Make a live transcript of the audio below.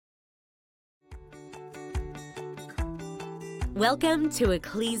Welcome to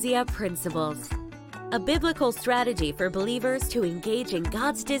Ecclesia Principles, a biblical strategy for believers to engage in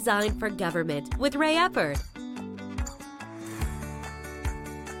God's design for government with Ray Eppard.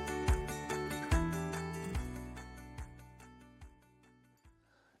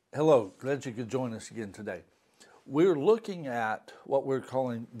 Hello, glad you could join us again today. We're looking at what we're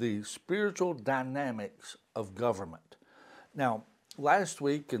calling the spiritual dynamics of government. Now, last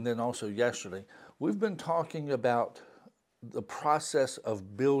week and then also yesterday, we've been talking about the process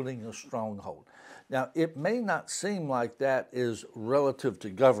of building a stronghold. Now, it may not seem like that is relative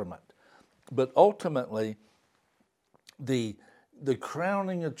to government, but ultimately, the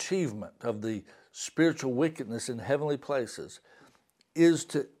crowning achievement of the spiritual wickedness in heavenly places is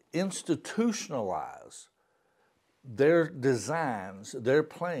to institutionalize their designs, their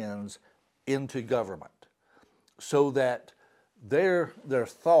plans into government, so that their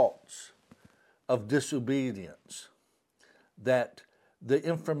thoughts of disobedience, that the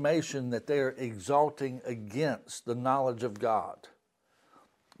information that they are exalting against the knowledge of God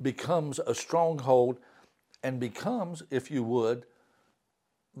becomes a stronghold and becomes, if you would,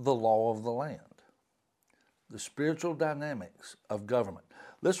 the law of the land. The spiritual dynamics of government.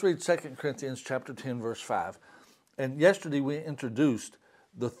 Let's read 2 Corinthians chapter 10, verse 5. And yesterday we introduced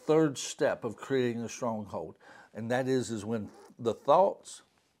the third step of creating a stronghold, and that is when the thoughts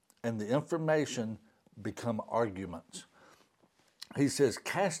and the information become arguments. He says,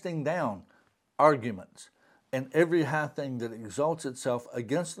 casting down arguments and every high thing that exalts itself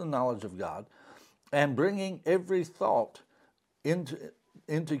against the knowledge of God, and bringing every thought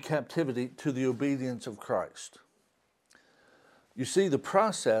into captivity to the obedience of Christ. You see the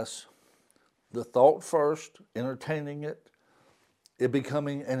process, the thought first, entertaining it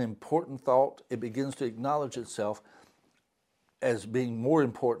becoming an important thought, it begins to acknowledge itself as being more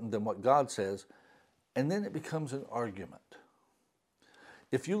important than what God says, and then it becomes an argument.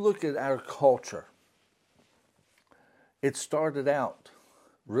 If you look at our culture, it started out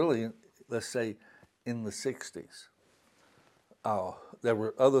really, let's say, in the 60s. There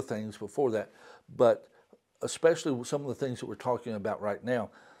were other things before that, but especially some of the things that we're talking about right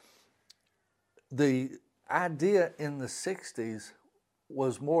now. The idea in the 60s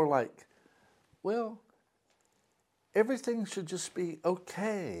was more like, well, everything should just be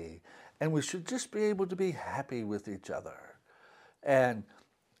okay, and we should just be able to be happy with each other. And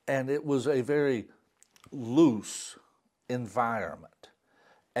it was a very loose environment.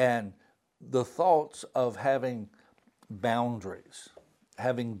 And the thoughts of having boundaries,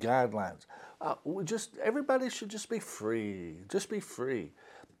 having guidelines, everybody should just be free, just be free.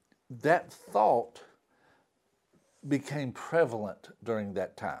 That thought became prevalent during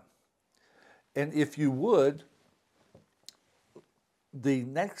that time. And if you would, the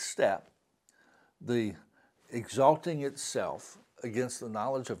next step, the exalting itself against the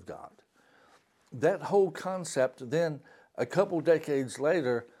knowledge of God, that whole concept then a couple decades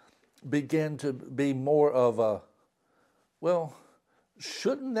later began to be more of a, well,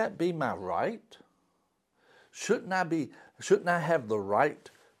 shouldn't that be my right? Shouldn't I have the right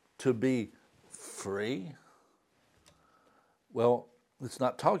to be free? Well, it's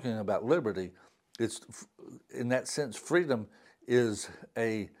not talking about liberty. It's, in that sense, freedom is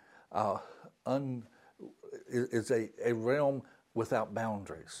a realm without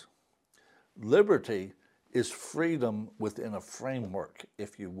boundaries. Liberty is freedom within a framework,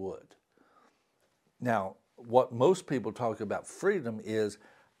 if you would. Now, what most people talk about freedom is,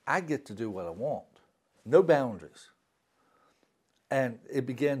 I get to do what I want, no boundaries. And it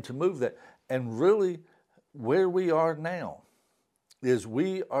began to move that. And really, where we are now is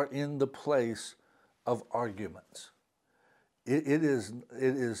we are in the place of arguments. It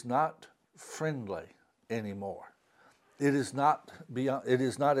is not friendly anymore. It is not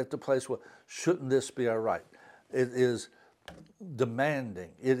at the place where, shouldn't this be all right? It is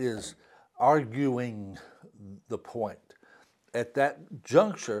demanding. It is arguing the point. At that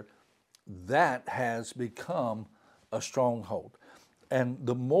juncture, that has become a stronghold. And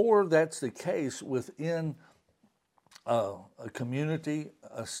the more that's the case within a community,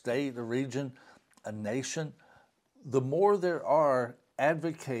 a state, a region, a nation, the more there are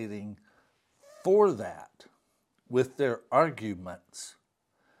advocating for that with their arguments,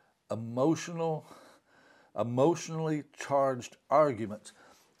 emotionally charged arguments,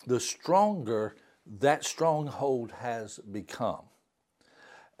 the stronger that stronghold has become.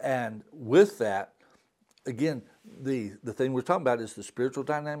 And with that, again, the thing we're talking about is the spiritual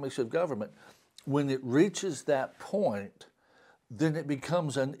dynamics of government. When it reaches that point, then it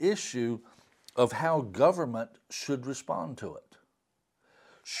becomes an issue of how government should respond to it.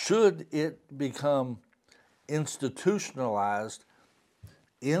 Should it become institutionalized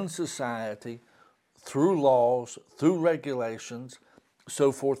in society through laws, through regulations,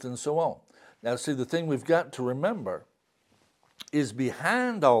 so forth and so on. Now, see, the thing we've got to remember is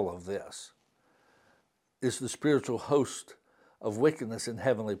behind all of this is the spiritual host of wickedness in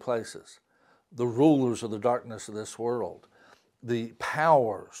heavenly places, the rulers of the darkness of this world, the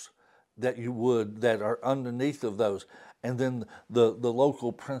powers that are underneath of those, and then the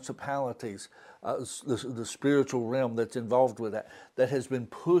local principalities, the spiritual realm that's involved with that has been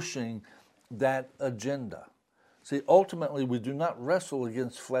pushing that agenda. See, ultimately, we do not wrestle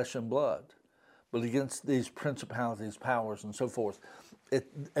against flesh and blood, but against these principalities, powers, and so forth.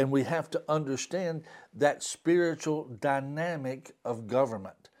 And we have to understand that spiritual dynamic of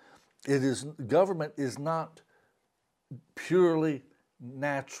government. Government is not purely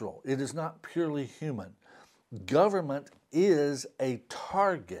natural. It is not purely human. Government is a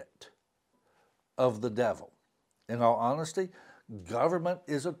target of the devil. In all honesty, government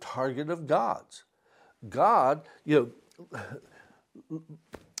is a target of God's. God,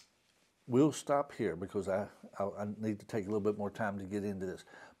 we'll stop here because I need to take a little bit more time to get into this.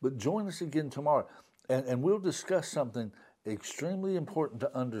 But join us again tomorrow, and we'll discuss something extremely important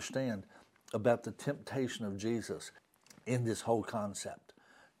to understand about the temptation of Jesus in this whole concept.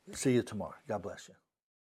 See you tomorrow. God bless you.